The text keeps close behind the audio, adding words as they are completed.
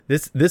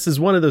This is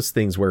one of those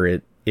things where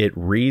it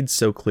reads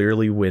so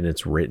clearly when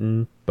it's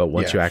written, but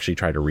once you actually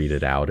try to read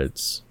it out,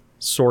 it's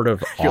sort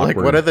of You're awkward.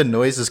 like, what are the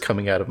noises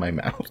coming out of my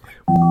mouth?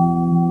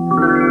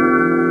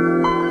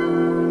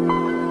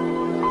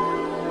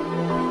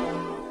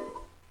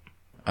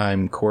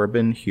 I'm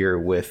Corbin here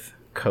with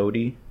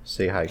Cody.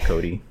 Say hi,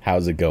 Cody.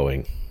 How's it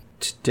going?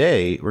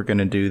 Today, we're going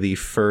to do the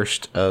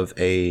first of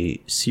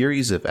a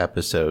series of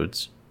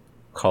episodes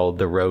called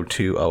The Road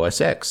to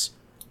OS X,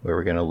 where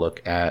we're going to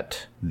look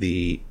at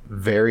the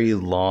very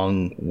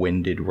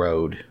long-winded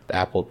road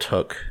Apple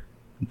took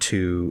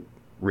to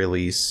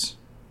release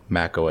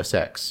Mac OS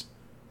X,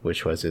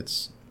 which was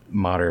its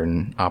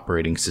modern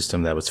operating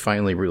system that was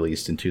finally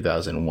released in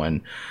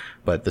 2001.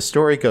 But the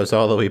story goes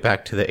all the way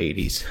back to the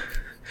 80s.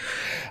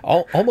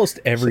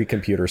 Almost every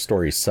computer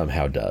story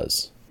somehow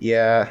does.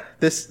 Yeah,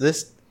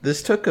 this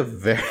took a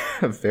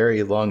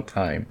very long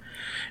time.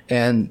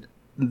 And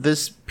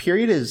this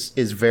period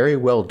is very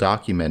well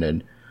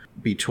documented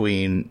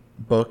between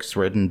books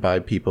written by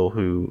people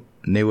who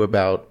knew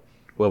about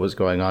what was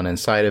going on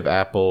inside of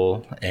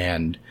Apple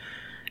and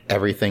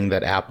everything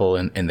that Apple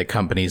and the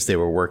companies they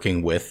were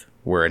working with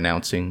were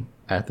announcing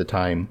at the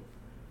time.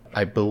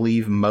 I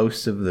believe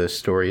most of the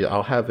stories,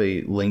 I'll have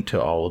a link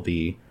to all of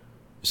the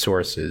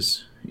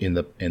sources in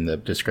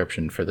the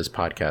description for this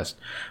podcast,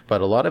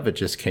 but a lot of it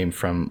just came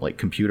from like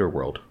Computer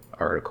World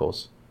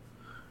articles.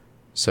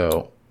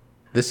 So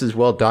this is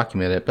well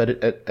documented, but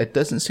it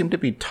doesn't seem to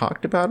be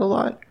talked about a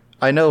lot.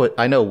 I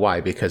know why,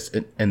 because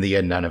in the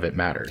end none of it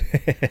mattered.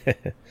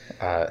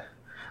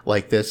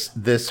 Like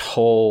this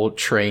whole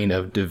train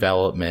of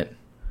development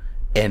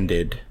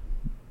ended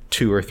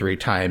 2 or 3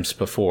 times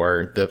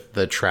before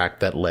the track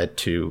that led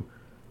to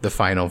the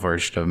final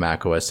version of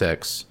Mac OS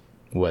X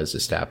was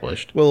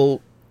established.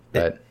 Well,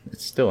 but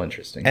it's still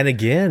interesting. And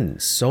again,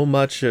 so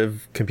much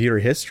of computer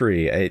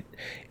history,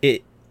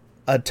 a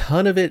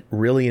ton of it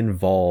really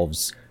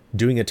involves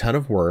doing a ton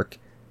of work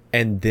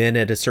and then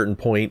at a certain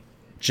point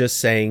just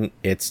saying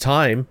it's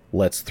time,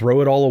 let's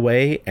throw it all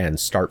away and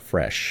start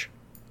fresh.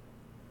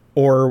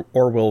 Or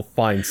we'll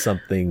find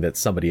something that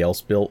somebody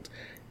else built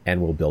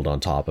and we'll build on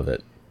top of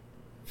it.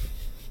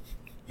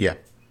 Yeah.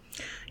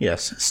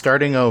 Yes,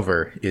 starting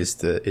over is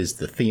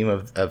the theme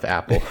of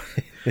Apple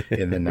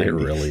in the 90s. It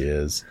really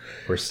is.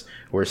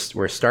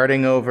 We're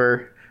starting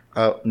over.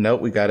 Oh, no,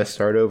 we got to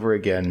start over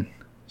again.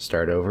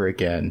 Start over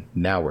again.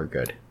 Now we're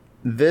good.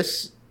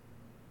 This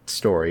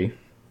story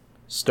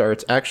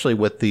starts actually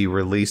with the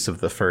release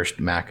of the first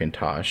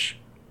Macintosh.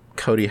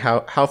 Cody,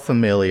 how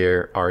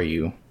familiar are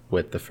you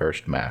with the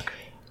first Mac?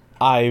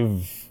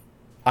 I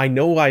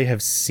know I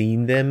have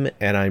seen them,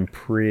 and I'm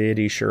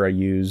pretty sure I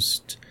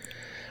used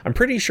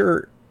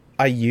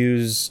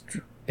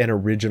an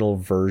original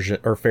version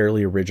or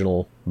fairly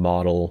original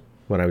model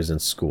when I was in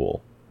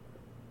school.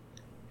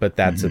 But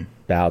that's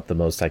about the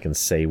most I can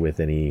say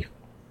with any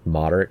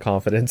moderate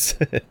confidence.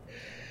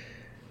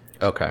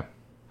 Okay.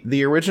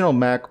 The original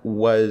Mac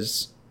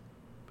was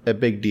a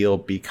big deal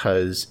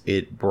because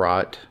it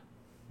brought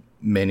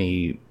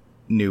many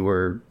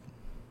newer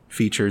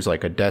features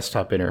like a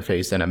desktop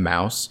interface and a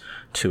mouse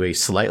to a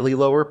slightly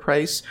lower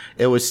price.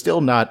 It was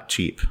still not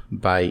cheap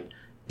by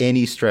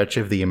any stretch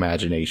of the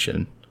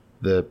imagination.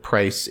 The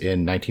price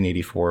in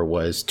 1984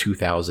 was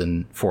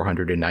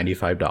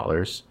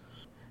 $2,495.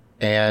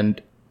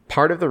 And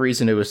part of the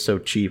reason it was so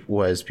cheap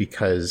was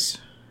because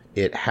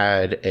it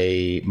had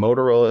a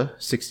Motorola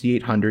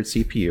 6800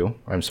 CPU,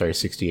 I'm sorry,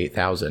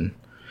 68,000,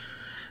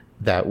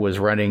 that was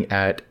running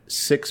at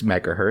 6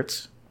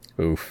 megahertz.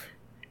 Oof.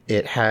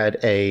 It had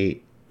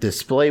a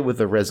display with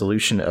a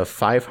resolution of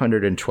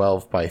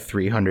 512 by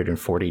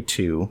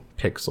 342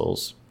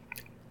 pixels.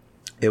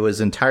 It was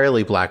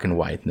entirely black and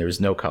white, and there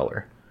was no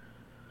color,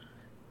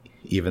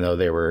 even though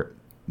there were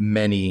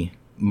many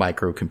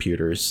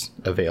microcomputers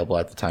available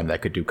at the time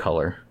that could do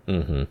color.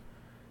 Mm-hmm.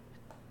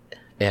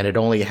 And it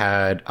only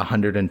had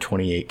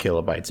 128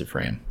 kilobytes of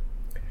RAM.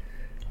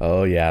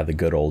 Oh, yeah, the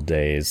good old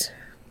days.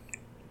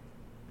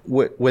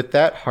 With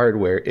that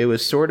hardware, it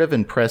was sort of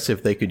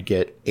impressive they could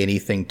get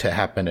anything to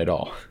happen at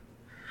all.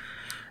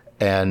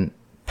 And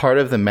part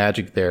of the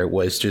magic there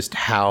was just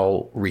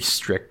how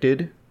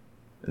restricted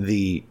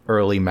the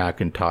early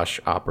Macintosh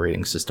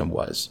operating system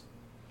was.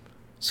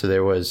 So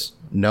there was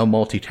no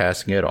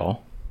multitasking at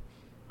all.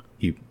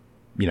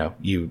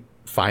 You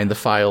find the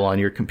file on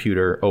your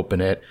computer,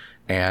 open it,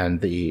 and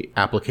the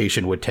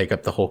application would take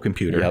up the whole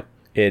computer.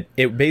 Yep.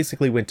 It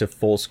basically went to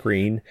full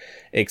screen,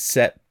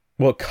 except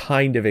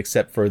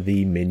for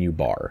the menu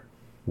bar,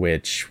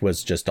 which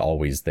was just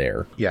always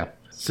there. Yeah.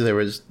 So there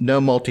was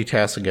no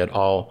multitasking at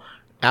all.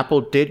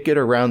 Apple did get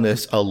around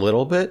this a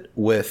little bit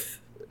with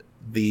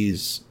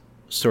these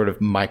sort of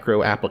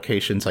micro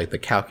applications like the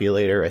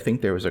calculator. I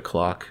think there was a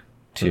clock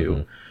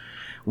too,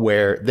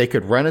 where they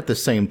could run at the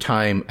same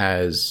time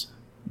as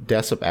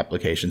desktop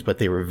applications, but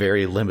they were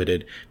very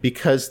limited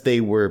because they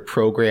were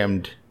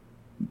programmed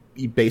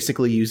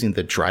basically using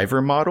the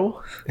driver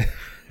model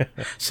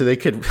So they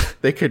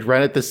could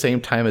run at the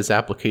same time as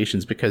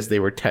applications because they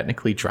were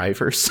technically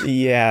drivers.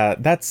 Yeah,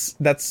 that's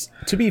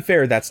to be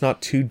fair, that's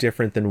not too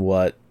different than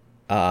what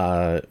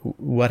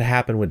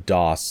happened with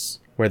DOS,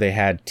 where they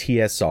had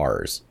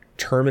TSRs,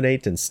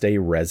 terminate and stay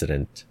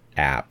resident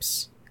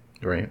apps.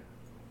 Right.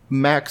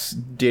 Macs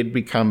did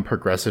become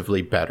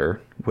progressively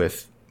better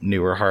with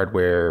newer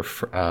hardware,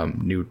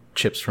 new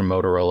chips from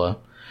Motorola.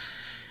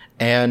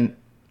 And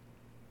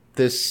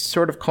this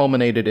sort of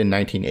culminated in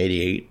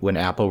 1988 when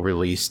Apple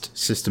released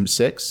System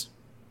 6,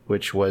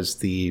 which was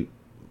the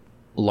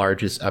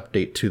largest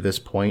update to this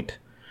point.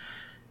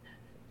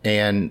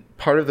 And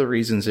part of the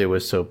reasons it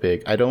was so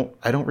big, I don't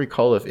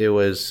recall if it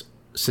was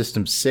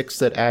System 6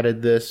 that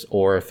added this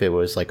or if it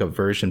was like a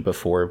version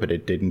before, but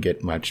it didn't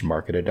get much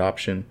market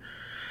adoption.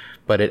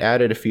 But it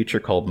added a feature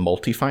called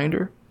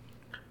Multifinder,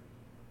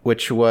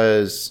 which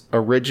was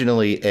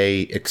originally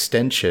a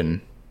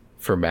extension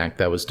for Mac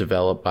that was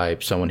developed by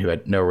someone who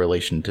had no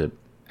relation to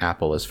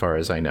Apple, as far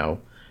as I know.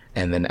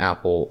 And then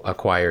Apple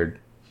acquired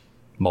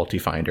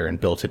Multifinder and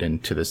built it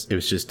into this. It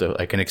was just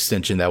like an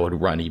extension that would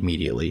run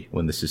immediately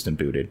when the system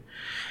booted.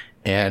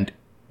 And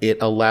it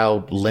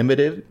allowed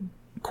limited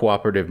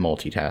cooperative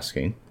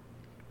multitasking.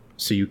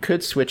 So you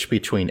could switch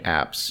between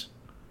apps,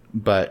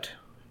 but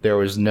there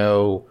was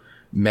no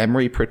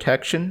memory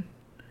protection.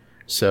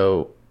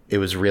 So it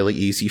was really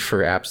easy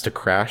for apps to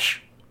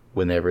crash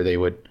whenever they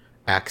would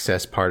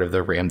access part of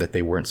the RAM that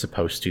they weren't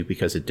supposed to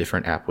because a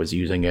different app was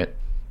using it.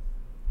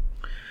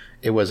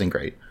 It wasn't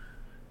great.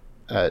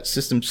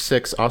 System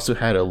 6 also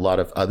had a lot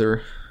of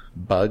other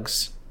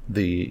bugs.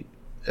 The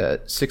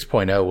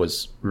 6.0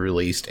 was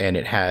released and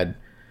it had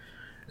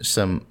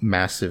some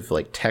massive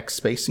like text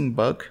spacing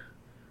bug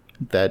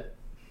that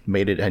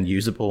made it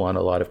unusable on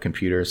a lot of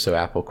computers. So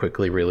Apple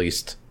quickly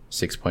released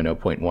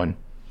 6.0.1.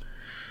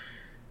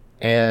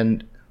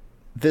 And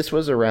this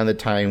was around the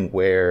time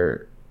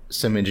where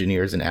some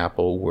engineers in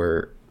Apple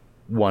were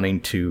wanting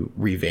to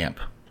revamp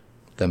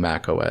the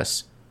Mac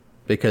OS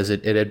because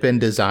it had been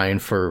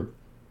designed for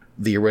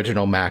the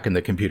original Mac and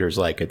the computers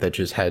like it that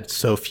just had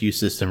so few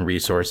system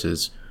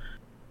resources.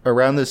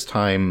 Around this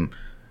time,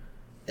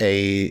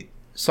 a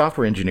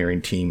software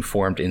engineering team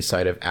formed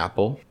inside of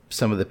Apple.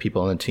 Some of the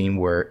people on the team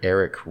were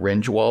Eric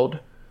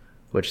Ringwald,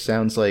 which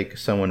sounds like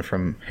someone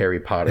from Harry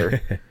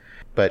Potter,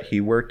 but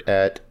he worked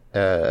at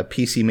a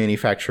PC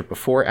manufacturer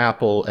before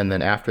Apple, and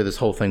then after this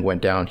whole thing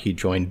went down, he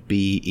joined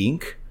B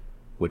Inc.,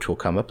 which will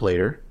come up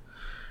later.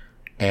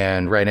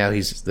 And right now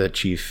he's the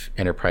chief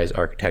enterprise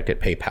architect at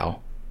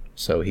PayPal.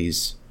 So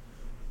he's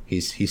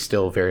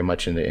still very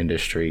much in the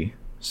industry.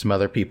 Some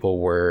other people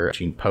were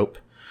Gene Pope,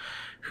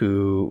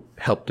 who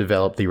helped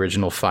develop the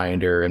original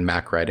Finder and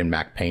MacWrite and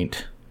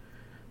MacPaint.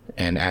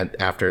 And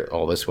after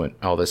all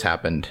this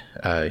happened,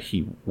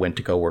 he went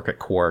to go work at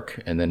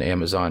Quark and then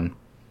Amazon.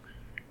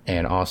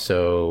 And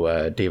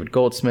also David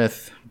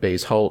Goldsmith,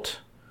 Baze Holt,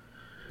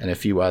 and a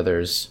few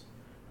others.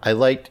 I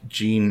liked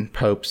Gene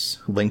Pope's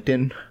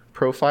LinkedIn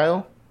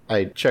profile.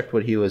 I checked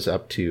what he was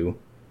up to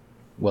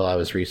while I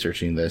was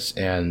researching this,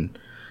 and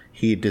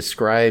he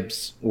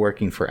describes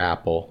working for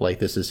Apple, like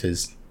this is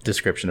his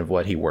description of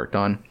what he worked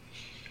on.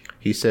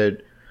 He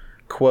said,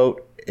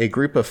 quote, "A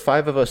group of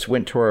 5 of us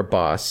went to our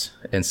boss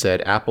and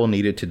said Apple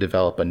needed to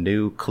develop a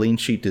new clean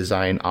sheet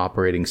design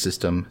operating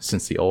system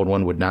since the old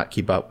one would not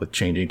keep up with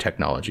changing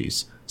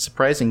technologies.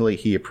 Surprisingly,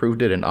 he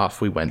approved it and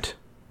off we went."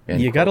 End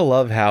you quote. gotta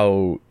love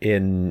how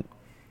in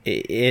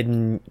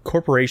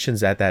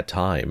corporations at that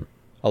time,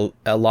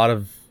 a lot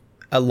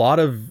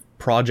of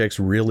projects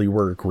really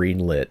were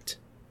greenlit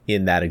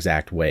in that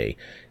exact way.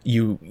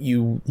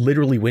 You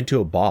literally went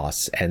to a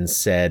boss and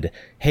said,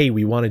 "Hey,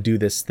 we want to do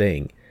this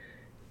thing."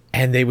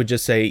 And they would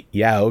just say,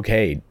 "Yeah,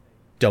 okay,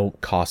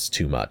 don't cost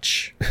too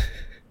much."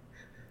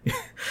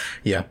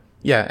 Yeah.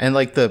 Yeah. And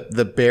like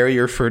the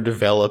barrier for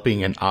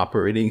developing an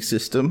operating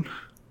system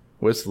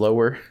was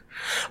lower.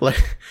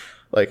 Like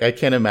I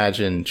can't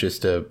imagine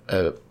just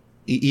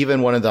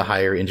even one of the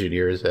higher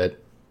engineers at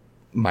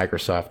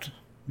Microsoft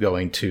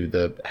going to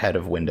the head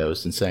of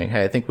Windows and saying,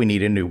 "Hey, I think we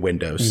need a new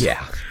Windows."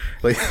 Yeah.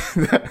 Like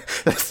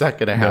that's not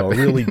going to happen. No, it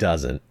really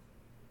doesn't.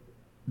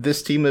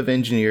 This team of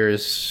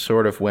engineers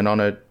sort of went on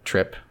a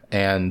trip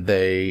and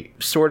they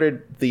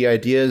sorted the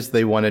ideas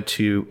they wanted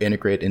to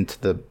integrate into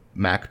the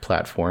Mac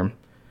platform.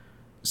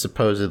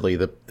 Supposedly,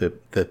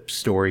 the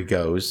story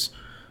goes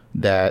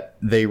that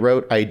they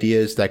wrote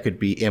ideas that could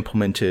be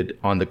implemented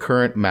on the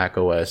current Mac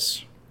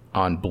OS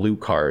on blue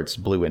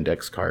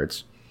index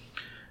cards.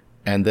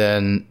 And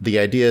then the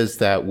ideas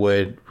that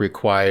would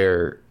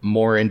require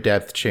more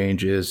in-depth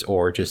changes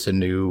or just a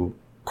new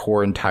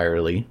core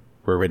entirely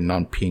were written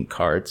on pink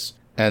cards.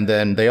 And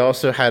then they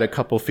also had a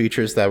couple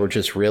features that were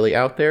just really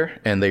out there,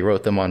 and they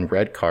wrote them on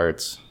red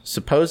cards,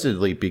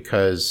 supposedly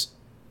because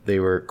they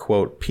were,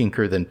 quote,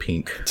 pinker than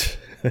pink,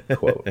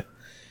 quote.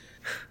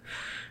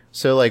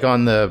 So like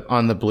on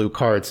the blue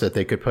cards that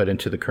they could put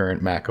into the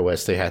current Mac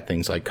OS, they had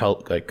things like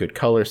good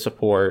color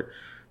support,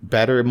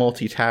 better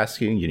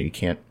multitasking. You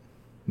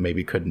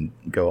know,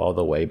 couldn't go all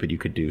the way, but you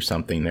could do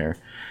something there.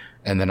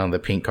 And then on the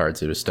pink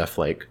cards, it was stuff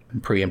like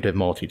preemptive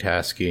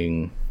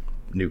multitasking,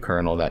 new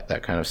kernel,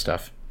 that kind of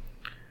stuff.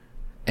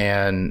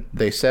 And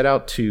they set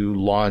out to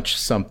launch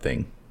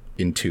something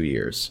in 2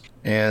 years.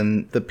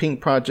 And the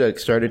pink project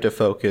started to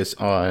focus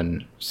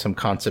on some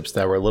concepts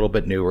that were a little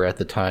bit newer at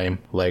the time,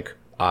 like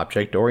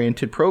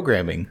object-oriented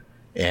programming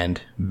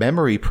and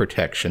memory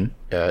protection,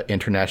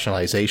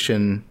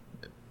 internationalization,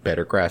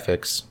 better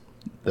graphics,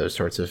 those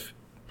sorts of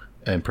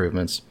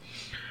improvements.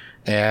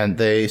 And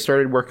they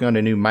started working on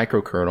a new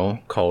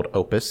microkernel called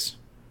Opus,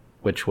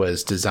 which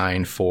was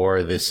designed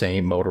for the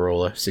same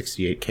Motorola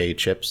 68K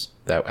chips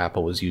that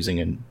Apple was using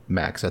in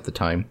Macs at the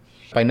time.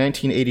 By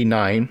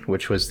 1989,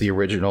 which was the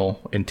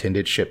original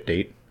intended ship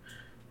date,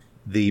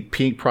 the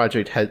Pink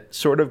project had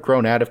sort of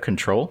grown out of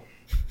control.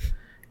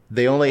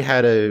 They only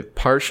had a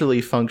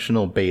partially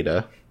functional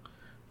beta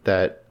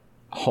that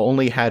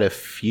only had a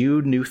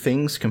few new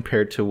things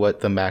compared to what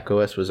the Mac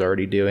OS was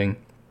already doing.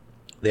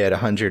 They had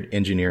 100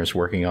 engineers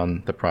working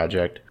on the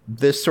project.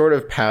 This sort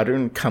of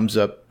pattern comes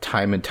up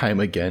time and time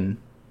again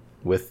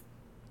with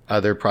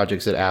other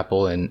projects at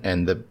Apple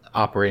and the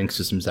operating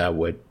systems that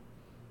would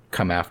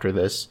come after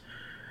this,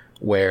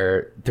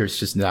 where there's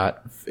just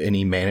not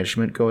any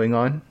management going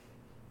on.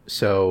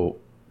 So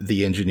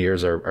the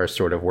engineers are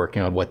sort of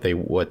working on what they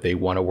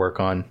want to work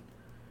on.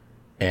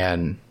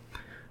 And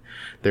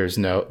there's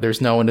no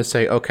one to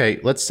say, okay,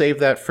 let's save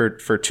that for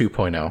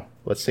 2.0.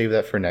 Let's save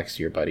that for next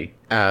year, buddy.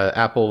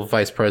 Apple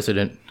Vice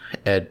President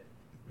Ed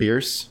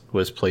Bierce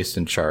was placed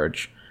in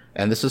charge.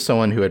 And this is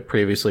someone who had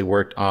previously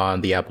worked on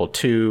the Apple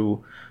II,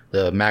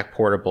 the Mac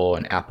Portable,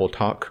 and Apple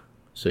Talk.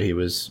 So he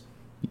was,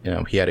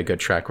 he had a good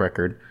track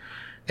record.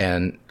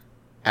 And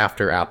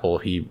after Apple,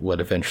 he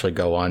would eventually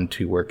go on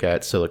to work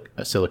at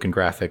Silicon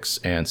Graphics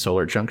and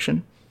Solar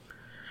Junction.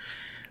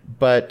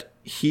 But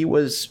he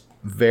was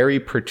very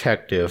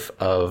protective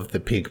of the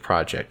Pink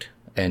project.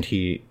 And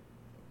he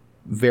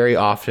very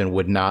often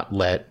would not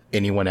let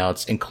anyone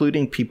else,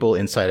 including people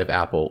inside of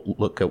Apple,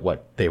 look at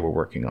what they were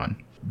working on.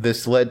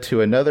 This led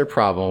to another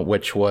problem,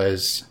 which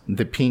was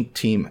the Pink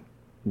team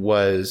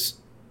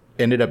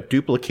ended up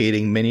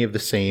duplicating many of the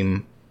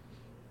same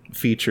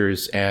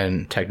features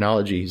and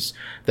technologies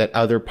that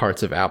other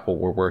parts of Apple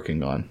were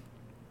working on.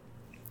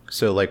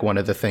 So like one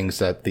of the things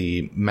that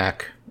the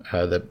Mac,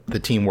 the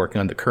team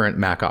working on the current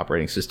Mac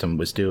operating system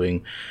was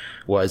doing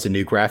was a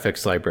new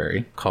graphics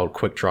library called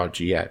QuickDraw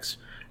GX.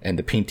 And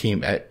the Pink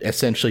team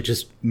essentially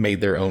just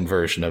made their own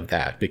version of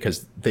that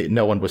because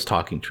no one was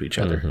talking to each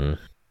other. Mm-hmm.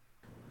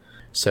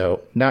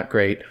 So not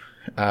great.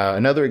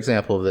 Another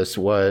example of this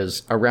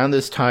was around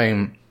this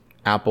time,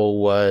 Apple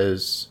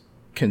was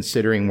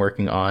considering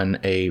working on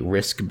a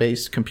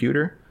RISC-based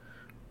computer,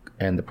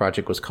 and the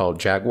project was called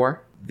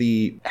Jaguar.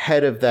 The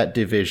head of that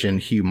division,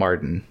 Hugh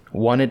Martin,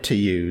 wanted to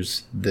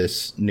use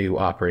this new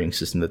operating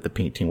system that the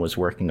Pink team was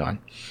working on,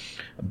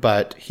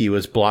 but he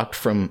was blocked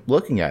from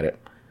looking at it.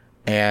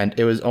 And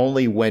it was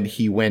only when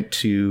he went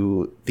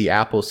to the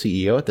Apple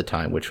CEO at the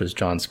time, which was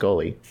John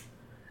Sculley,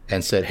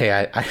 and said,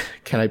 hey,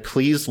 can I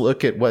please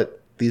look at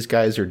what these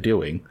guys are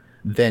doing?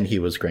 Then he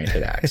was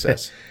granted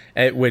access.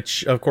 At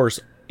which, of course,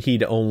 he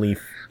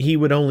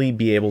would only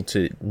be able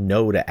to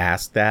know to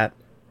ask that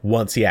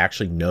once he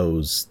actually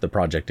knows the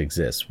project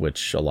exists,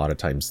 which a lot of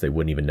times they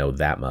wouldn't even know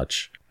that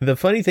much. The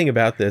funny thing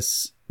about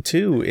this,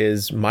 too,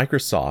 is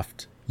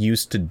Microsoft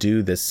used to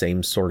do this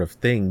same sort of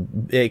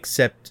thing,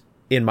 except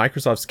in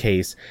Microsoft's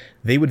case,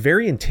 they would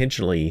very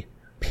intentionally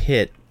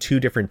pit two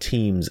different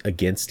teams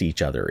against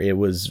each other. It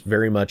was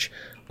very much,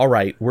 all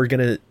right, we're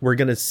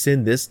gonna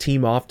send this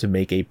team off to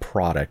make a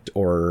product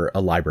or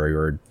a library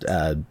or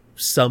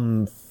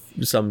some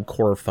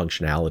core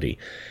functionality,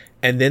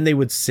 and then they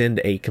would send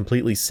a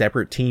completely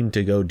separate team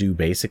to go do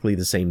basically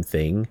the same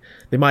thing.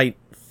 They might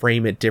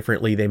frame it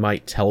differently. They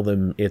might tell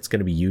them it's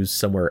going to be used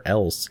somewhere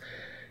else,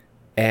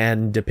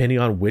 and depending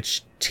on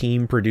which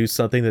team produced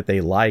something that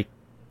they like,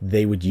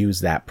 they would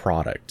use that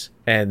product.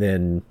 And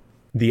then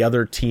the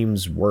other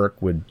team's work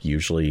would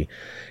usually,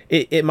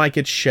 it might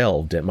get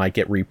shelved. It might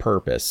get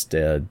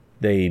repurposed.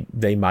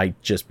 They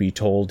might just be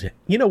told,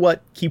 you know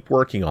what, keep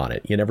working on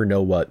it. You never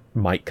know what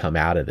might come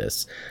out of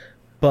this.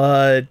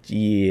 But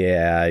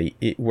yeah,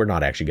 we're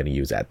not actually going to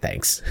use that.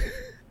 Thanks.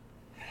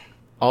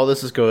 All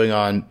this is going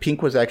on.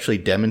 Pink was actually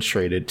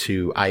demonstrated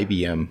to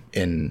IBM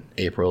in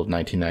April of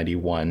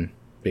 1991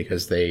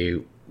 because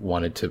they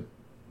wanted to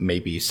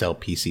maybe sell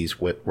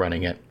PCs with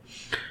running it.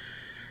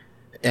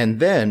 And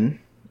then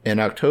in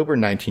October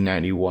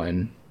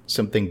 1991,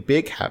 something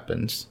big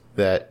happens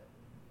that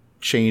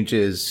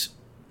changes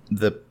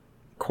the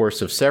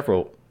course of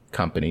several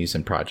companies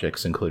and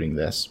projects, including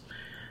this.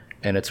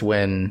 And it's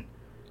when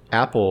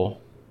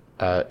Apple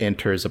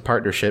enters a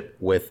partnership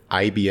with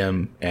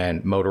IBM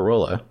and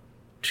Motorola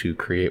to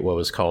create what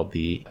was called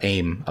the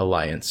AIM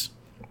Alliance.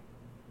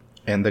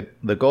 And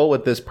the goal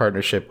with this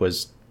partnership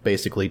was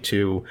basically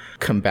to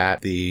combat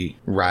the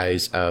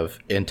rise of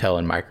Intel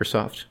and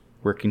Microsoft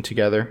working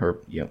together, or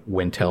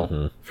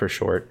Wintel for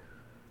short,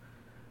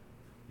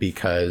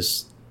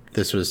 because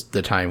this was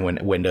the time when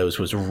Windows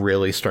was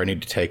really starting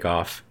to take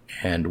off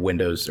and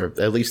Windows, or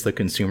at least the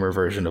consumer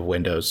version of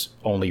Windows,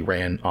 only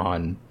ran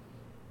on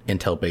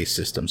Intel-based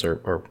systems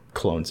or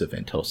clones of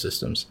Intel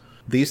systems.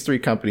 These three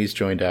companies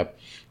joined up.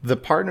 The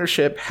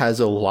partnership has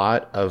a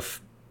lot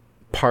of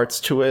parts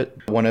to it.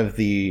 One of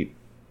the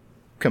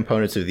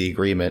components of the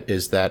agreement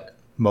is that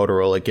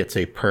Motorola gets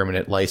a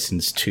permanent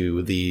license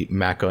to the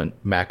Mac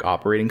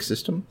operating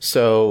system.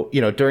 So,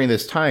 during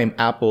this time,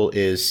 Apple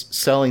is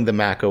selling the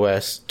Mac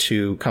OS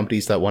to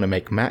companies that want to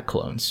make Mac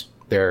clones.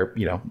 They're,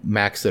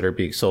 Macs that are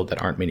being sold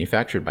that aren't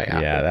manufactured by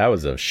Apple. Yeah, that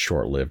was a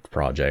short-lived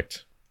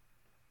project.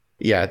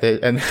 Yeah,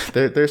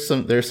 there's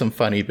some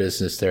funny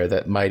business there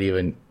that might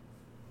even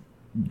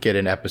get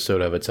an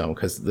episode of its own,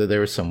 because there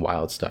was some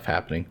wild stuff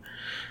happening,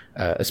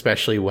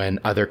 especially when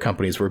other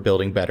companies were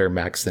building better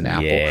Macs than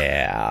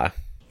Apple.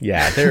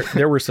 Yeah,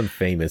 there were some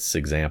famous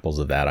examples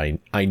of that.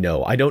 I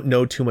know. I don't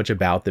know too much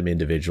about them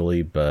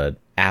individually, but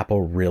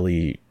Apple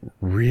really,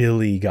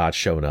 really got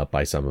shown up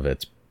by some of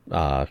its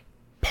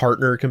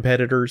partner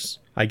competitors,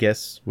 I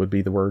guess would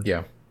be the word.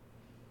 Yeah.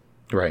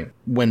 Right.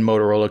 When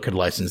Motorola could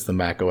license the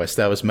Mac OS,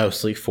 that was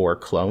mostly for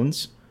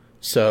clones.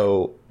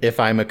 So if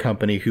I'm a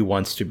company who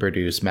wants to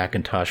produce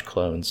Macintosh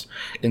clones,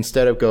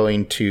 instead of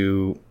going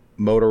to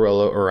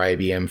Motorola or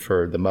IBM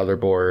for the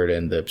motherboard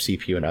and the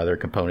CPU and other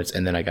components,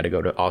 and then I got to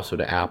go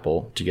to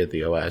Apple to get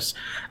the OS,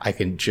 I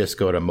can just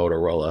go to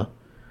Motorola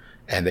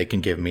and they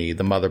can give me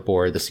the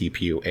motherboard, the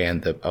CPU,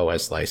 and the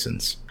OS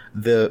license.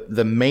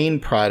 The main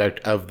product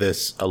of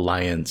this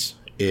alliance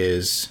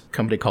is a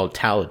company called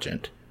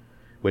Taligent,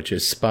 which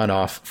is spun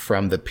off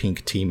from the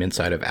Pink team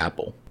inside of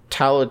Apple.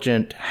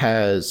 Taligent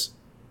has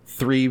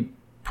 3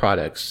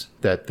 products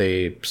that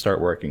they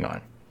start working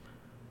on.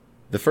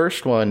 The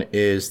first one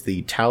is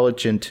the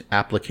Taligent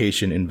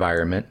Application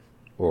Environment,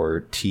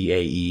 or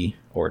TAE,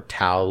 or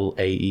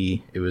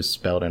TAL-AE. It was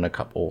spelled in a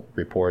couple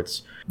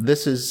reports.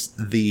 This is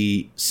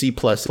the C++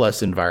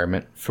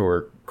 environment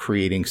for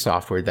creating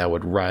software that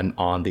would run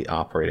on the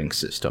operating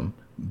system.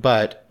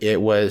 But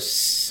it was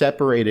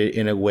separated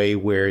in a way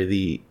where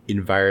the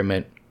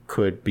environment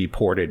could be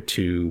ported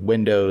to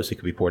Windows. It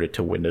could be ported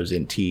to Windows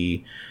NT.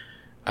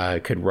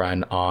 It could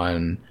run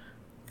on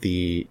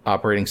the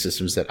operating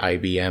systems that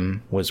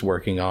IBM was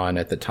working on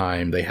at the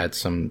time. They had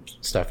some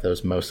stuff that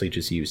was mostly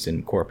just used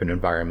in corporate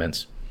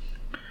environments.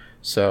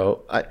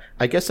 So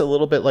I guess a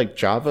little bit like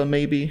Java,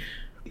 maybe.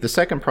 The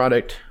second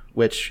product,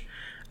 which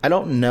I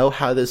don't know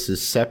how this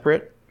is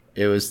separate,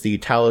 it was the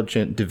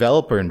Taligent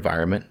Developer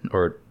Environment,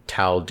 or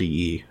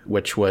TAL-DE,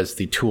 which was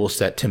the tool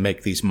set to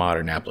make these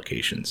modern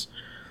applications.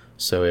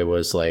 So it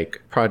was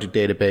like project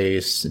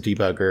database,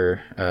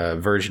 debugger,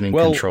 versioning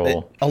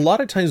control. A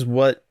lot of times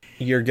what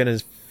you're going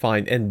to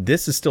find, and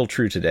this is still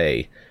true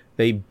today,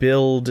 they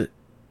build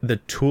the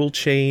tool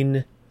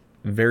chain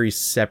very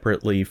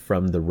separately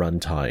from the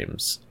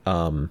runtimes.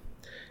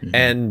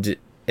 And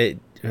it,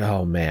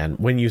 oh man,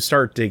 when you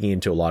start digging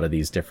into a lot of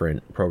these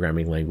different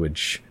programming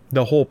language,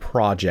 the whole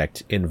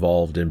project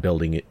involved in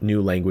building new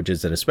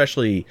languages, and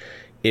especially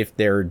if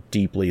they're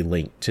deeply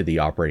linked to the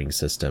operating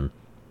system,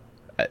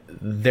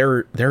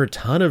 there are a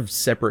ton of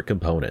separate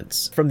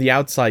components. From the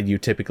outside, you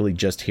typically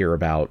just hear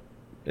about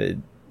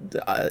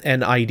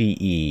an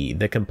IDE,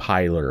 the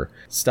compiler,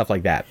 stuff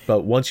like that.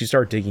 But once you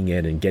start digging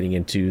in and getting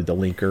into the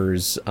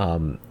linkers,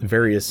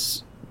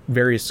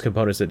 various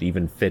components that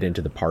even fit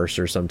into the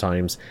parser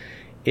sometimes,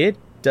 it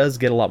does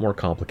get a lot more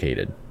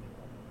complicated.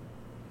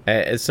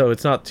 So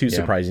it's not too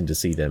surprising to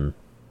see them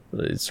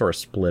sort of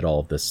split all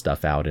of this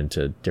stuff out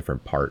into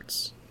different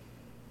parts.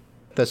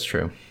 That's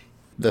true.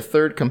 The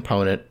third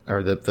component,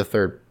 or the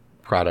third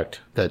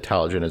product that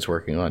Taligent is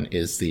working on,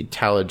 is the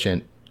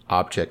Taligent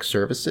Object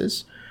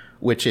Services,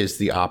 which is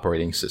the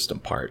operating system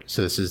part.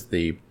 So this is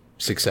the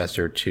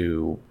successor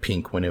to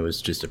Pink when it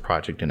was just a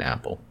project in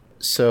Apple.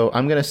 So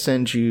I'm going to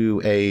send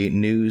you a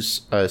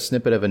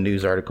snippet of a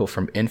news article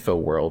from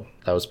InfoWorld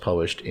that was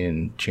published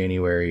in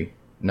January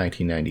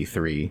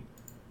 1993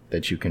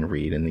 that you can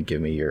read and then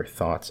give me your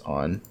thoughts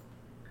on.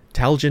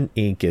 Taligent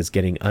Inc. is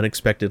getting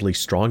unexpectedly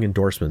strong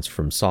endorsements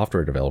from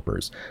software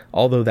developers,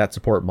 although that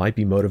support might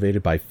be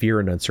motivated by fear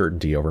and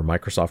uncertainty over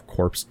Microsoft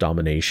Corp's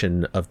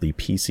domination of the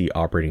PC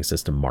operating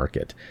system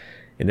market.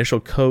 Initial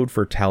code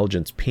for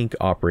Taligent's Pink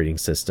operating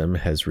system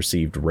has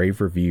received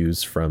rave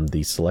reviews from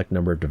the select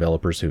number of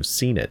developers who have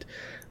seen it,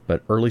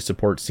 but early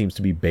support seems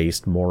to be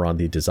based more on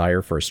the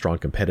desire for a strong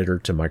competitor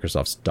to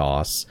Microsoft's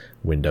DOS,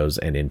 Windows,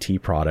 and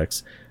NT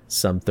products,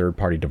 some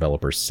third-party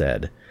developers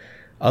said.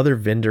 Other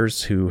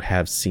vendors who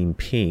have seen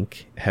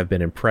Pink have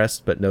been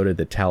impressed, but noted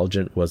that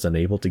Taligent was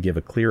unable to give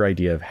a clear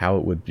idea of how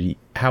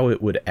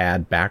it would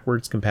add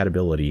backwards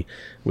compatibility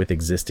with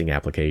existing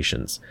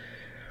applications.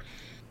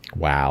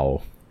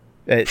 Wow.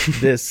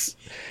 This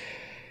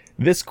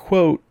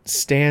quote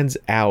stands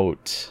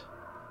out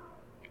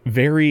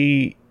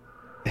very...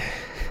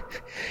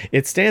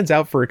 It stands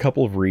out for a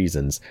couple of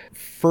reasons.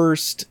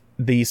 First,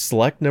 the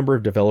select number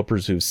of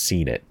developers who've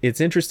seen it.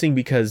 It's interesting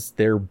because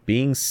they're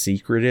being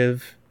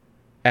secretive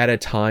at a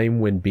time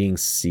when being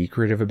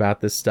secretive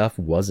about this stuff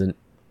wasn't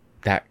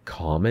that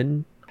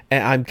common.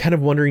 And I'm kind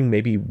of wondering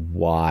maybe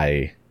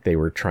why they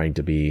were trying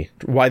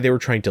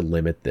to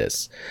limit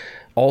this.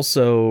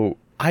 Also,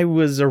 I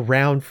was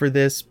around for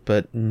this,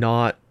 but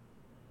not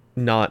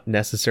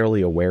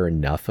necessarily aware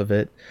enough of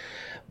it.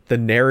 The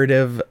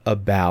narrative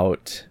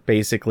about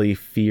basically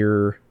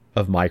fear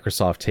of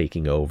Microsoft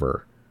taking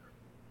over.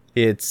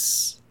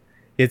 It's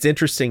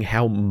interesting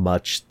how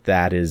much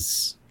that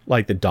is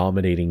like the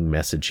dominating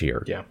message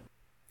here. Yeah.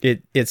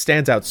 It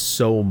stands out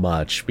so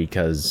much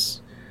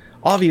because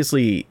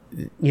obviously,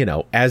 you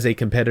know, as a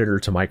competitor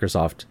to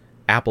Microsoft,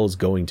 Apple's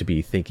going to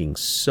be thinking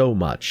so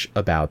much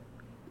about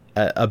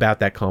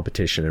that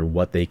competition and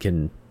what they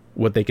can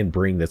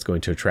bring that's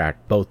going to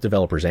attract both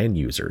developers and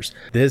users.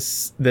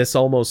 This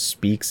almost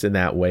speaks in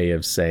that way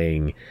of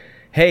saying,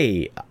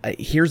 hey,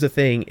 here's the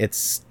thing,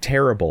 it's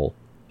terrible.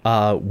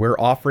 We're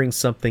offering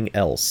something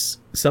else.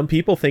 Some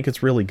people think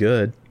it's really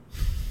good.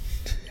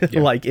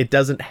 Yeah. Like, it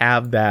doesn't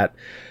have that,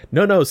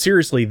 no,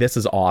 seriously, this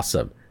is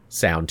awesome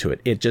sound to it.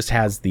 It just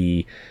has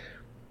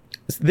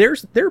there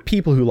are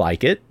people who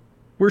like it.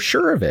 We're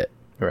sure of it.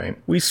 Right.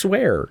 We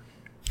swear.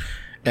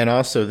 And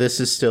also, this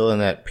is still in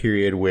that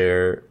period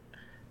where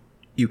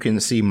you can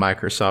see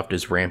Microsoft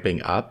is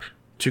ramping up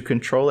to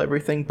control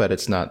everything, but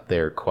it's not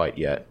there quite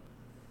yet.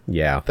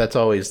 Yeah. That's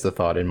always the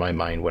thought in my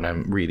mind when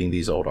I'm reading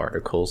these old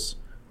articles,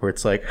 where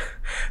it's like,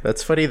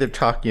 that's funny they're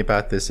talking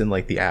about this in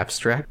like the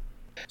abstract.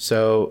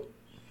 So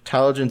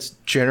Taligent's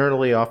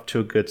generally off to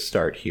a good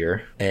start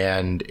here.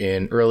 And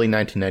in early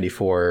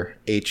 1994,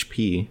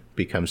 HP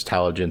becomes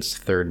Taligent's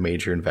third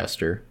major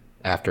investor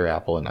after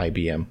Apple and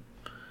IBM.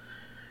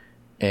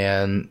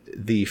 And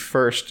the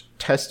first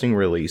testing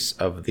release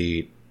of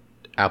the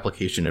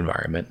application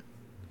environment,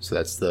 so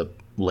that's the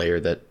layer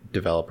that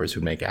developers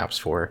would make apps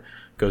for,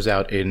 goes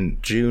out in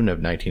June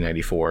of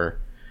 1994,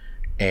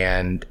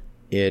 and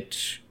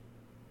it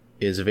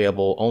is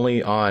available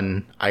only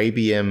on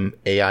IBM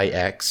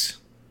AIX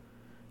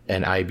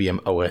and IBM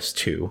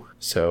OS2.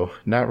 So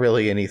not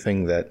really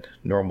anything that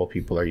normal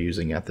people are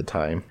using at the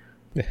time.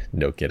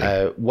 No kidding.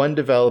 One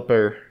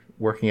developer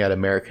working at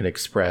American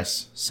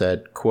Express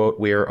said, quote,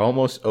 "We are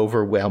almost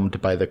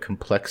overwhelmed by the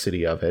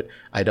complexity of it.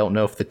 I don't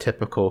know if the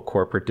typical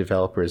corporate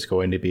developer is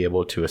going to be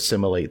able to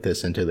assimilate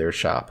this into their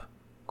shop."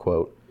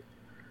 Quote.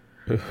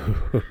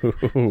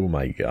 Oh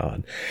my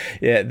God.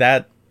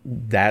 Yeah,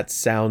 that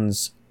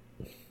sounds,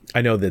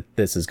 I know that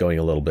this is going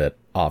a little bit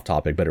off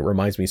topic, but it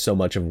reminds me so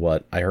much of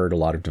what I heard a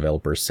lot of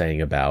developers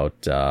saying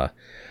about, a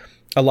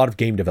lot of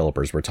game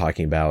developers were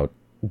talking about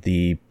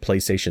the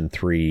PlayStation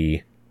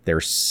 3, their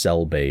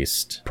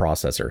cell-based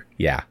processor.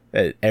 Yeah,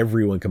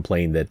 everyone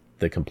complained that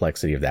the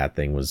complexity of that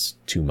thing was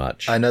too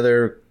much.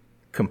 Another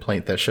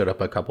complaint that showed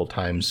up a couple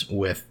times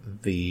with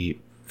the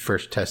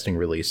first testing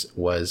release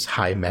was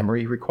high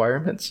memory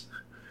requirements.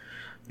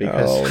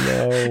 Because, oh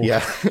no.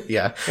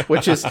 Yeah,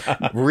 which is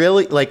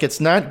really, like, it's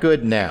not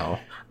good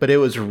now, but it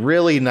was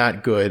really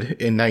not good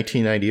in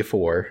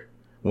 1994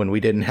 when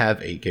we didn't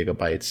have 8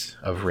 gigabytes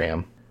of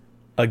RAM.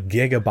 A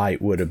gigabyte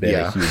would have been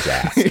a huge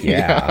ask.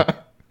 Yeah.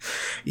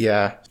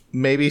 Yeah,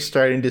 maybe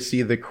starting to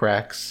see the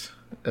cracks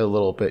a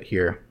little bit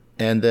here.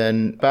 And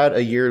then about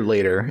a year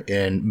later,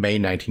 in May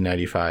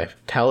 1995,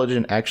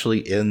 Taligent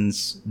actually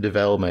ends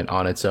development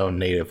on its own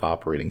native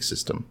operating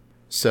system.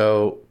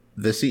 So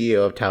the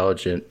CEO of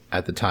Taligent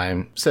at the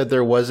time said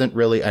there wasn't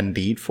really a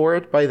need for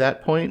it by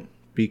that point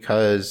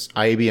because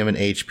IBM and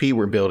HP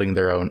were building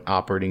their own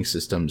operating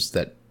systems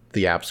that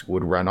the apps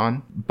would run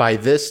on. By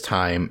this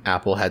time,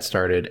 Apple had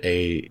started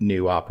a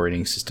new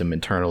operating system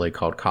internally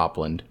called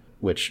Copland,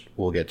 which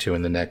we'll get to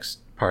in the next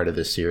part of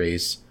this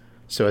series.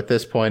 So at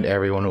this point,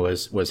 everyone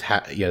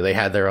they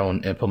had their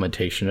own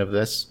implementation of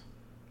this.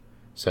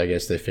 So I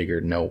guess they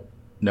figured no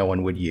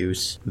one would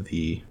use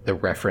the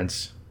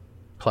reference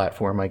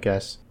platform, I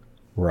guess.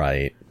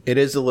 Right. It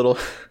is a little,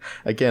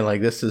 again,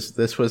 like this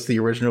was the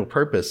original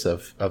purpose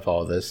of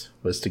all this,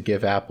 was to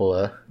give Apple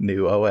a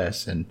new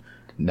OS, and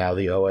now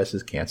the OS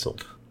is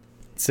canceled.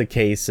 It's a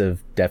case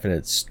of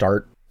definite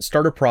start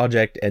a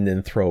project and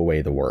then throw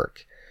away the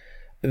work.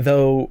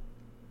 Though,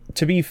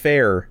 to be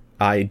fair,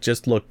 I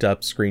just looked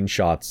up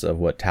screenshots of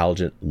what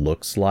Taligent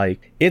looks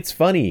like. It's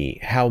funny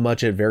how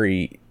much it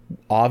very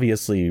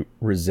obviously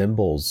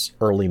resembles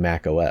early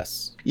Mac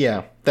OS.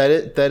 Yeah, that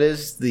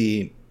is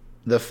the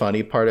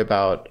funny part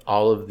about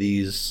all of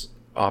these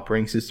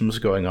operating systems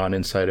going on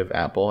inside of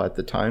Apple at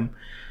the time,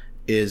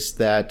 is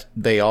that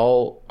they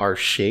all are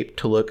shaped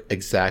to look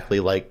exactly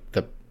like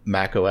the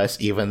Mac OS,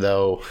 even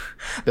though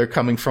they're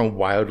coming from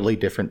wildly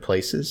different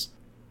places.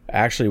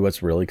 Actually,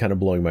 what's really kind of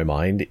blowing my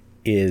mind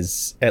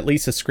is at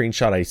least a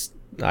screenshot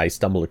I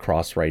stumbled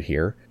across right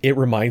here. It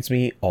reminds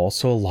me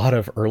also a lot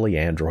of early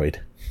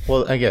Android.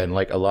 Well, again,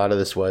 like a lot of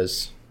this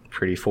was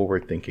pretty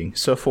forward thinking.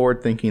 So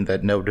forward thinking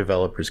that no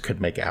developers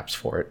could make apps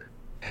for it.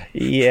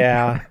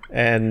 Yeah,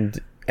 and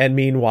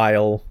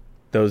meanwhile,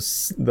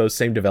 those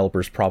same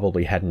developers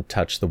probably hadn't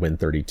touched the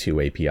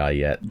Win32 API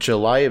yet.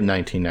 July of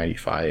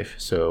 1995,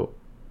 so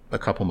a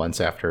couple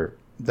months after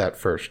that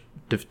first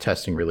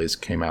testing release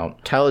came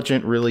out,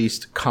 Taligent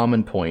released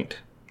Common Point,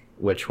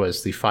 which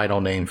was the final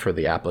name for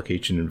the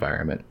application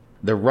environment.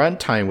 The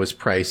runtime was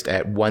priced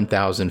at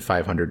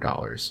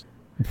 $1,500.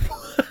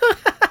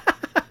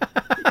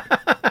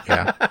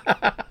 Yeah.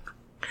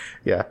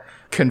 Yeah.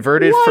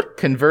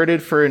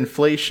 Converted for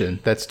inflation,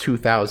 that's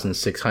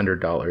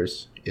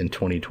 $2,600 in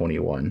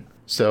 2021.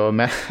 So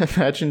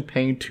imagine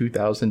paying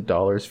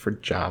 $2,000 for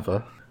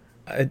Java.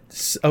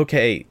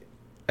 Okay.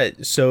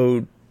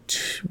 So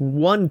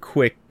one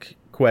quick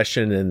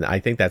question, and I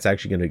think that's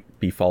actually going to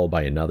be followed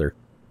by another.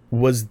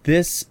 Was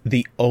this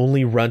the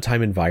only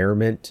runtime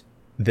environment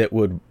that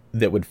would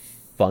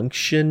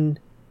function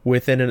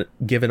within a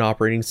given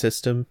operating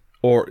system?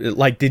 Or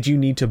like, did you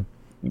need to,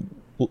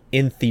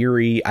 in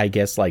theory, I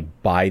guess, like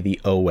buy the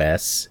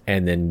OS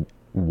and then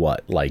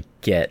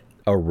get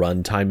a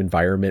runtime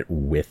environment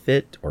with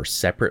it or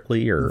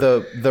separately? Or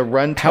the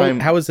runtime,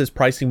 how is this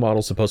pricing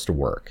model supposed to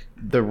work?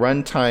 The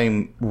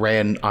runtime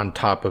ran on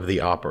top of the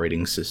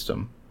operating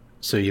system,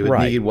 so you would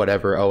need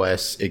whatever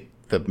OS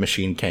the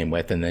machine came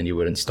with, and then you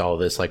would install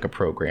this like a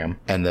program,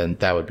 and then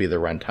that would be the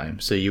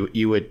runtime. So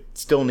you would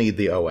still need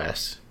the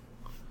OS.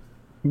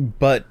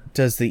 But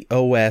does the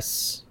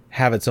OS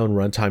have its own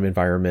runtime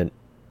environment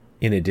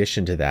in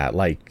addition to that?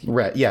 Like,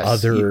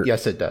 yes,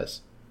 yes, it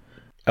does.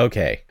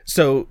 Okay,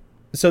 so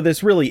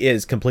this really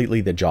is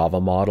completely the Java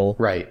model,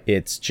 right?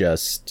 It's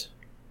just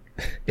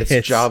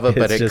it's Java,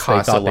 but it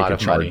costs a lot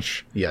of money.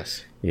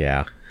 Yes.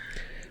 Yeah.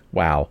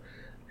 Wow.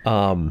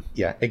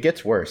 Yeah, it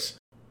gets worse.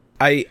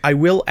 I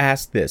will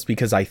ask this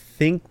because I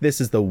think this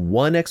is the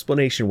one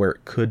explanation where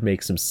it could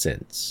make some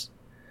sense.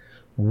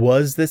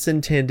 Was this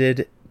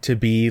intended to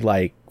be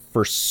like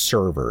for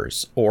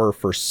servers or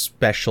for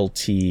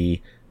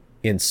specialty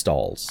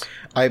installs?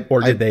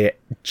 Were they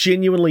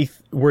genuinely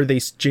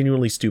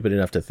stupid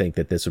enough to think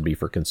that this would be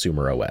for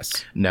consumer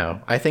OS?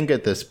 No, I think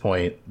at this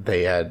point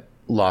they had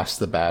lost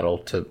the battle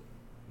to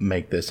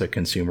make this a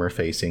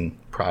consumer-facing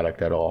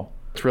product at all.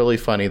 It's really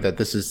funny that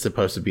this is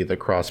supposed to be the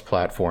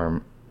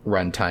cross-platform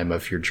runtime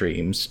of your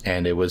dreams,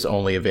 and it was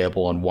only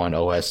available on one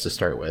OS to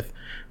start with.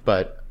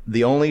 But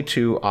the only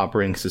two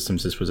operating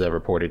systems this was ever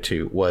ported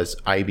to was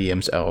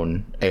IBM's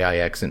own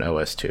AIX and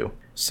OS2.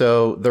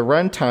 So the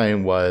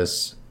runtime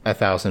was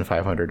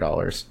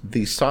 $1,500.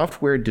 The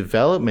software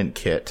development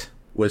kit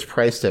was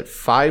priced at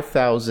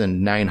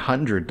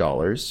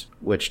 $5,900,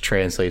 which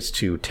translates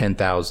to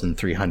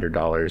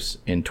 $10,300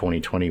 in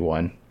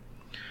 2021.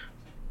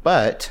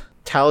 But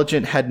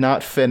Taligent had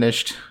not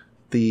finished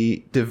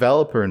the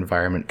developer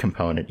environment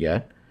component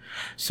yet.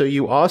 So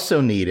you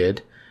also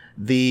needed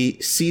the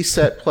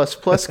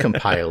CSET++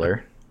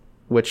 compiler,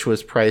 which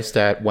was priced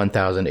at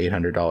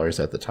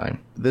 $1,800 at the time.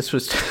 This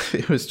was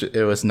it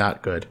was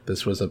not good.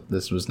 This was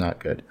not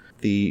good.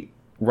 The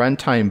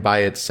runtime by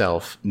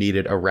itself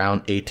needed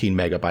around 18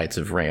 megabytes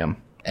of RAM,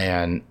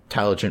 and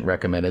Taligent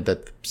recommended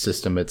that the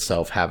system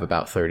itself have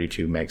about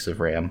 32 megs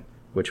of RAM,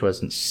 which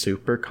wasn't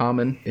super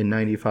common in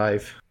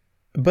 95.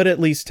 But at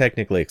least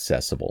technically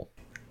accessible.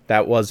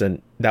 That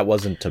wasn't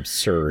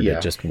absurd. Yeah.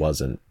 It just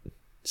wasn't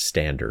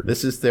standard.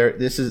 This is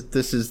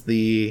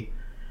the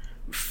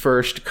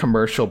first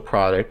commercial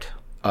product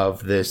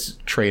of this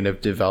train of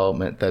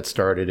development that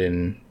started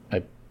in,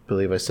 I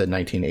believe I said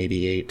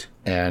 1988,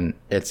 and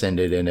it's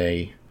ended in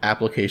a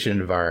application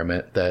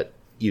environment that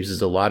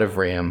uses a lot of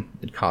RAM,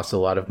 it costs a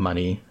lot of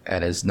money,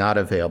 and is not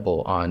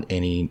available on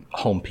any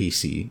home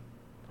PC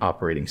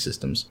operating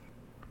systems.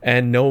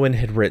 And no one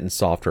had written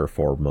software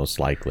for, most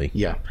likely.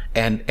 Yeah,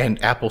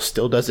 and Apple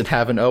still doesn't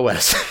have an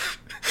OS.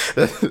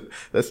 that's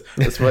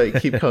what I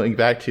keep coming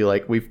back to.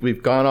 Like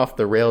we've gone off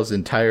the rails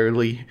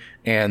entirely,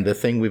 and the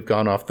thing we've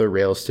gone off the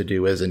rails to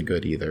do isn't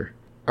good either.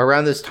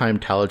 Around this time,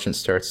 Taligent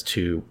starts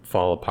to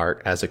fall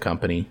apart as a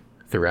company.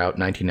 Throughout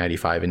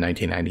 1995 and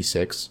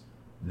 1996,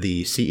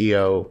 the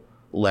CEO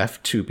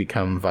left to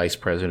become vice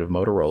president of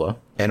Motorola,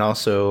 and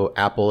also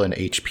Apple and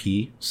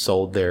HP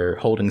sold their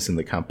holdings in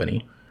the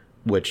company,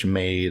 which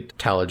made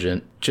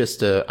Taligent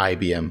just a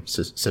IBM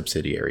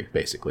subsidiary,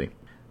 basically.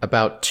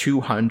 About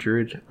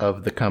 200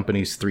 of the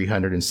company's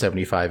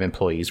 375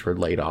 employees were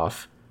laid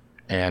off,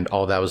 and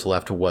all that was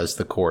left was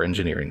the core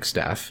engineering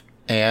staff.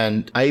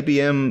 And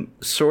IBM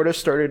sort of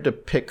started to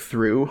pick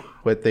through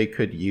what they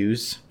could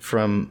use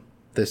from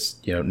this,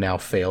 now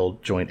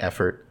failed joint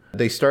effort.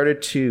 They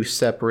started to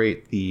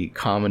separate the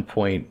Common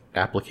Point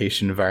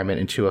application environment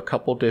into a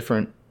couple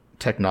different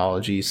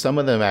technologies. Some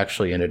of them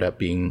actually ended up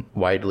being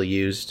widely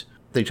used.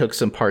 They took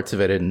some parts of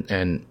it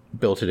and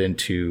built it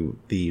into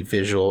the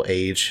Visual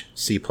Age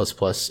C++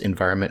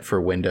 environment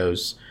for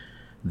Windows.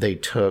 They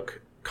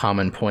took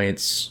Common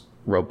Point's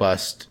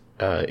robust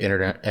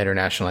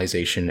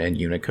internationalization and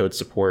Unicode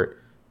support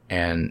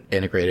and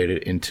integrated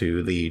it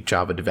into the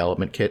Java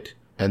development kit.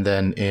 And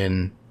then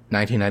in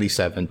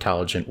 1997,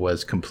 Taligent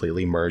was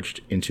completely merged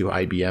into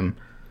IBM.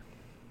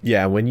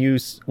 Yeah, when you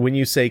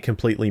say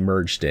completely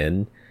merged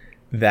in,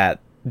 that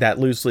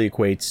loosely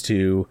equates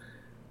to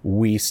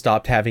we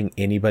stopped having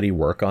anybody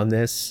work on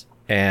this,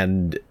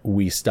 and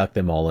we stuck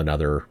them all in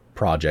other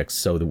projects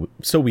so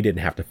we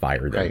didn't have to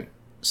fire them. Right.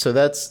 So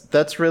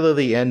that's really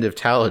the end of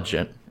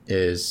Taligent,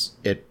 is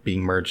it being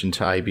merged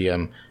into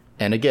IBM.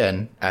 And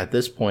again, at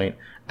this point,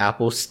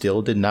 Apple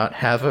still did not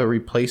have a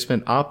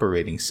replacement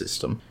operating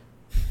system.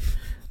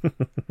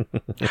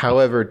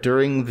 However,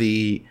 during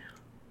the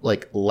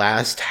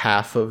last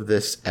half of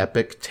this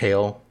epic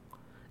tale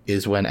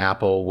is when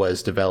Apple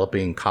was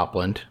developing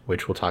Copland,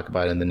 which we'll talk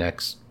about in the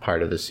next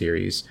part of the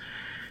series.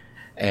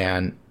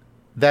 And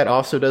that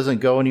also doesn't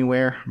go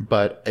anywhere,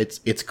 but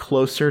it's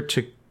closer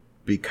to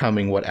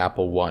becoming what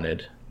Apple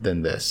wanted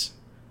than this.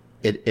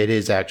 It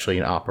is actually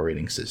an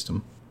operating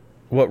system.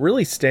 What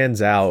really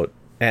stands out,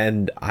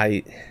 and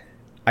I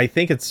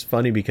think it's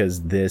funny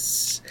because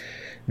this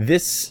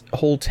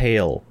whole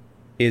tale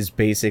is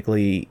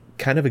basically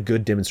kind of a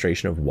good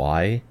demonstration of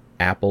why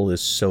Apple is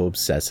so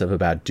obsessive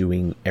about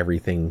doing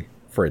everything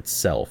for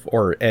itself,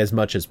 or as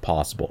much as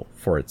possible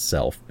for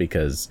itself,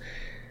 because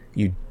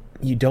you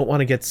don't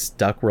want to get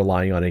stuck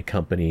relying on a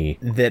company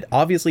that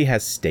obviously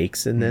has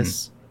stakes in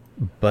this,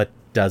 but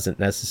doesn't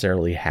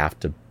necessarily have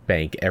to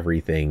bank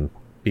everything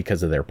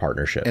because of their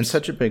partnerships. And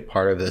such a big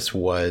part of this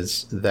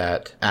was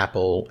that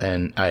Apple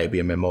and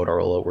IBM and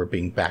Motorola were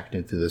being backed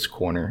into this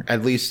corner,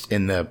 at least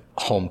in the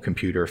home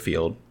computer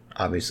field.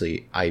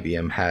 Obviously,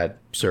 IBM had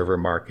server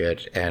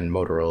market and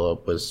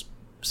Motorola was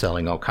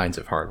selling all kinds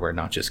of hardware,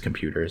 not just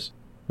computers.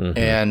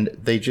 And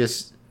they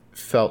just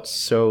felt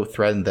so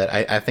threatened that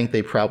I think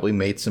they probably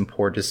made some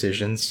poor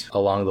decisions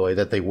along the way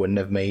that they wouldn't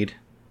have made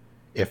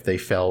if they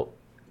felt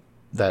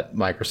that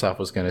Microsoft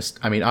was going to...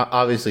 I mean,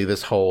 obviously,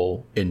 this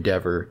whole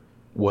endeavor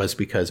was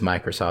because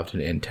Microsoft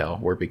and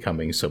Intel were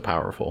becoming so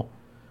powerful.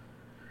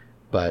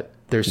 But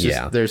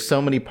there's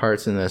so many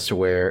parts in this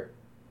where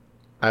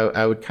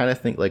I would kind of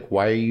think,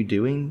 why are you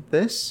doing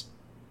this?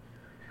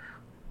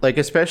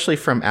 Especially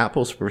from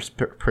Apple's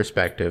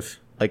perspective,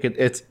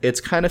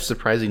 it's kind of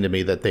surprising to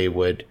me that they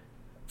would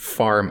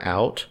farm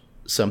out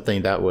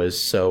something that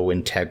was so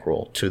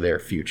integral to their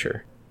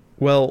future.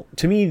 Well,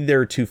 to me,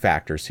 there are two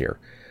factors here.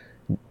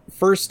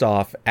 First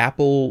off,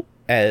 Apple,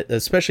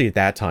 especially at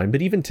that time,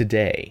 but even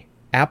today,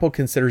 Apple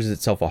considers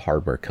itself a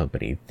hardware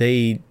company.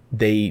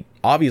 They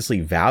obviously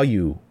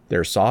value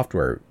their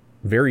software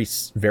very,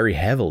 very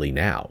heavily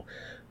now,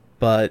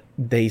 but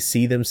they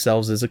see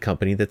themselves as a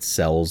company that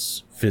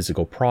sells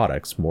physical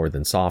products more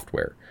than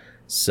software.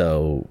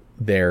 So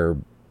they're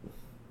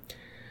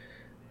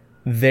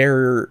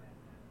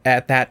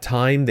at that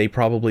time, they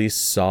probably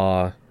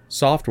saw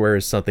software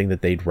as something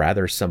that they'd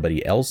rather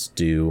somebody else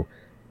do,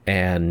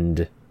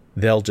 and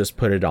they'll just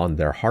put it on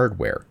their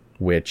hardware,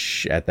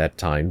 which at that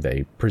time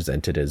they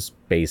presented as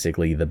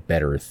basically the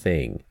better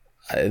thing.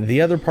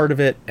 The other part of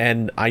it,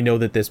 and I know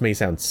that this may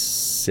sound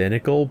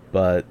cynical,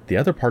 but the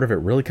other part of it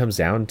really comes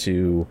down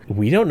to,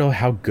 we don't know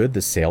how good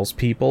the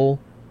salespeople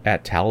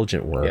at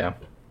Taligent were. Yeah.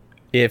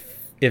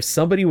 If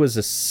somebody was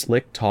a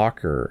slick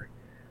talker,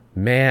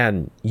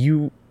 man,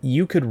 you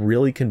could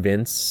really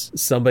convince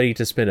somebody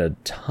to spend a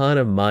ton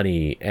of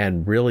money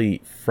and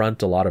really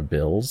front a lot of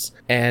bills,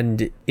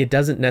 and it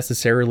doesn't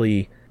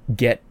necessarily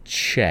get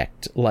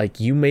checked.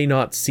 You may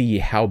not see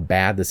how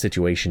bad the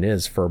situation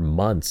is for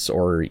months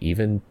or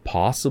even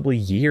possibly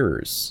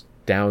years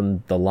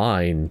down the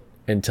line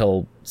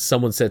until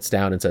someone sits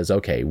down and says,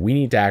 okay, we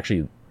need to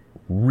actually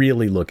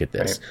really look at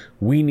this. Right.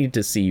 We need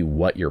to see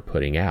what you're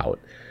putting out.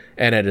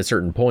 And at a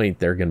certain point,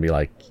 they're going to be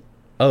like,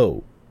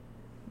 oh,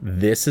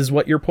 this is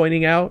what you're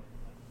pointing out?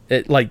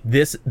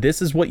 This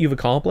is what you've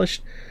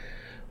accomplished?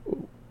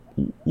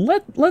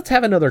 Let's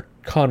have another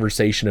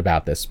conversation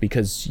about this,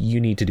 because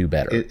you need to do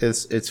better.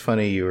 It's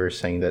funny you were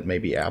saying that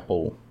maybe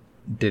Apple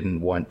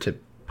didn't want to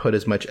put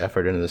as much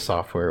effort into the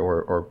software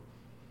or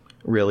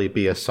really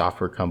be a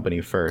software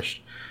company first.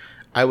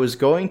 I was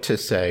going to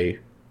say,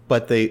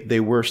 but they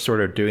were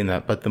sort of doing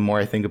that. But the more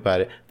I think about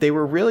it, they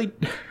were really...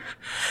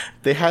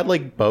 they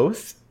had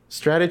both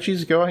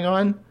strategies going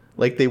on.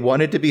 They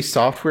wanted to be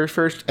software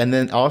first, and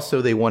then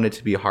also they wanted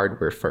to be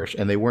hardware first,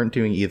 and they weren't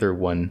doing either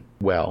one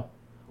well.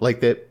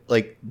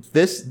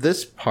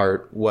 This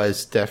part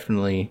was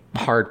definitely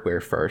hardware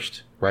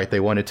first, right? They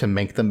wanted to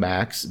make the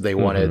Macs. They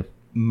wanted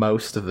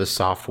most of the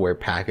software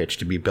package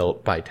to be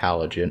built by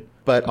Taligent.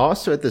 But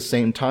also at the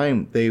same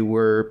time, they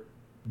were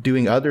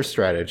doing other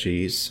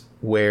strategies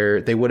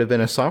where they would have been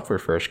a software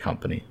first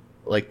company.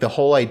 The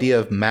whole idea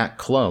of Mac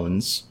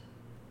clones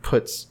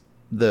puts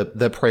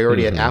the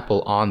priority at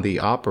Apple on the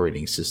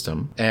operating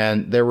system.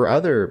 And there were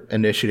other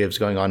initiatives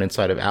going on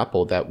inside of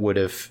Apple that would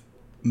have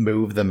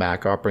moved the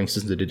Mac operating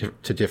system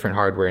to different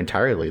hardware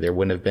entirely. There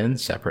wouldn't have been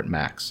separate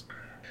Macs.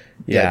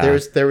 Yeah,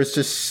 there was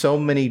just so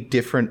many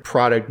different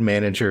product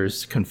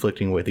managers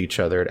conflicting with each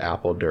other at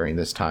Apple during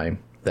this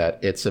time that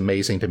it's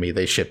amazing to me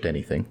they shipped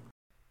anything.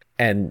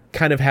 And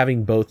kind of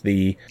having both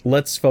the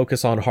let's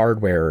focus on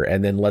hardware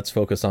and then let's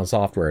focus on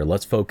software.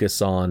 Let's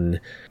focus on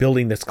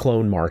building this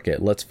clone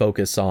market. Let's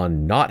focus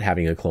on not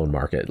having a clone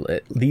market.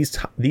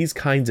 These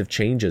kinds of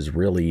changes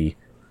really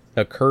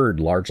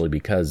occurred largely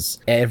because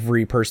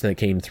every person that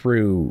came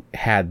through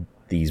had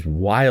these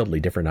wildly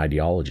different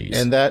ideologies.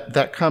 And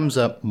that comes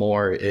up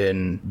more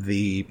in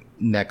the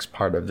next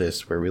part of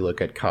this, where we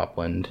look at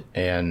Copland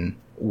and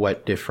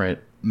what different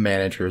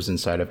managers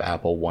inside of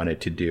Apple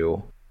wanted to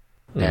do.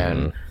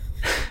 And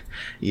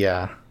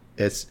yeah,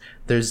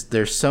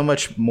 there's so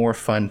much more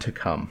fun to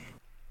come.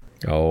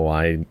 Oh,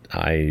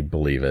 I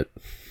believe it.